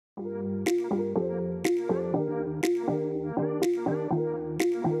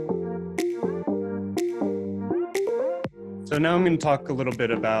So now I'm going to talk a little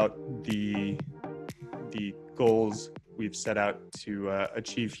bit about the goals we've set out to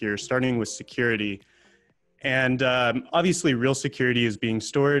achieve here, starting with security. And obviously, real security is being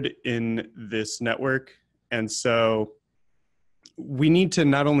stored in this network. And so we need to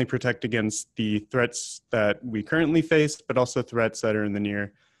not only protect against the threats that we currently face, but also threats that are in the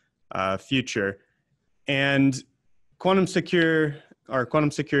near future. And quantum security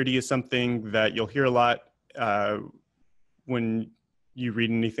is something that you'll hear a lot when you read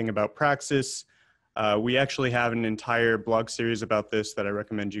anything about Praxxis. We actually have an entire blog series about this that I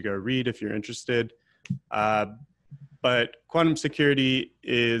recommend you go read if you're interested. But quantum security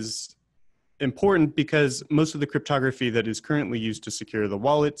is important because most of the cryptography that is currently used to secure the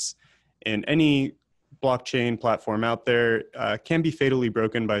wallets in any blockchain platform out there can be fatally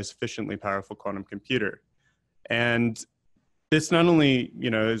broken by a sufficiently powerful quantum computer. And this not only,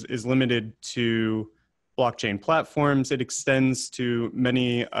 is limited to blockchain platforms, it extends to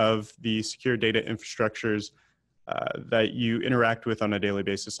many of the secure data infrastructures that you interact with on a daily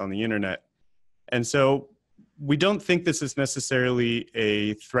basis on the internet. And so we don't think this is necessarily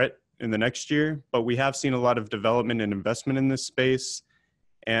a threat in the next year, but we have seen a lot of development and investment in this space.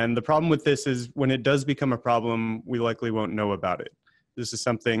 And the problem with this is when it does become a problem, we likely won't know about it. This is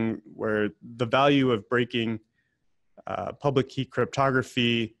something where the value of breaking public key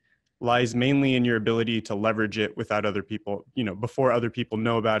cryptography lies mainly in your ability to leverage it without other people, before other people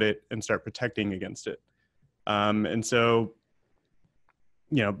know about it and start protecting against it. And so,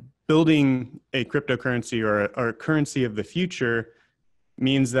 building a cryptocurrency or a currency of the future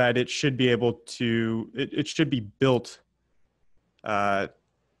means that it should be able to, it should be built to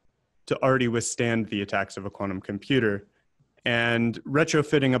already withstand the attacks of a quantum computer. And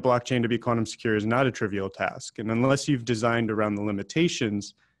retrofitting a blockchain to be quantum secure is not a trivial task. And unless you've designed around the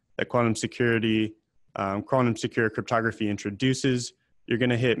limitations that quantum secure cryptography introduces, you're going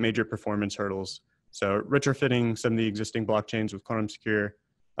to hit major performance hurdles. So retrofitting some of the existing blockchains with quantum secure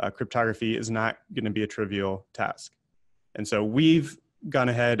cryptography is not going to be a trivial task. And so we've gone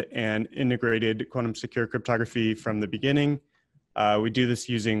ahead and integrated quantum secure cryptography from the beginning. We do this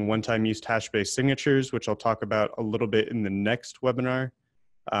using one-time use hash-based signatures, which I'll talk about a little bit in the next webinar.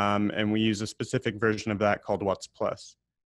 And we use a specific version of that called What's Plus.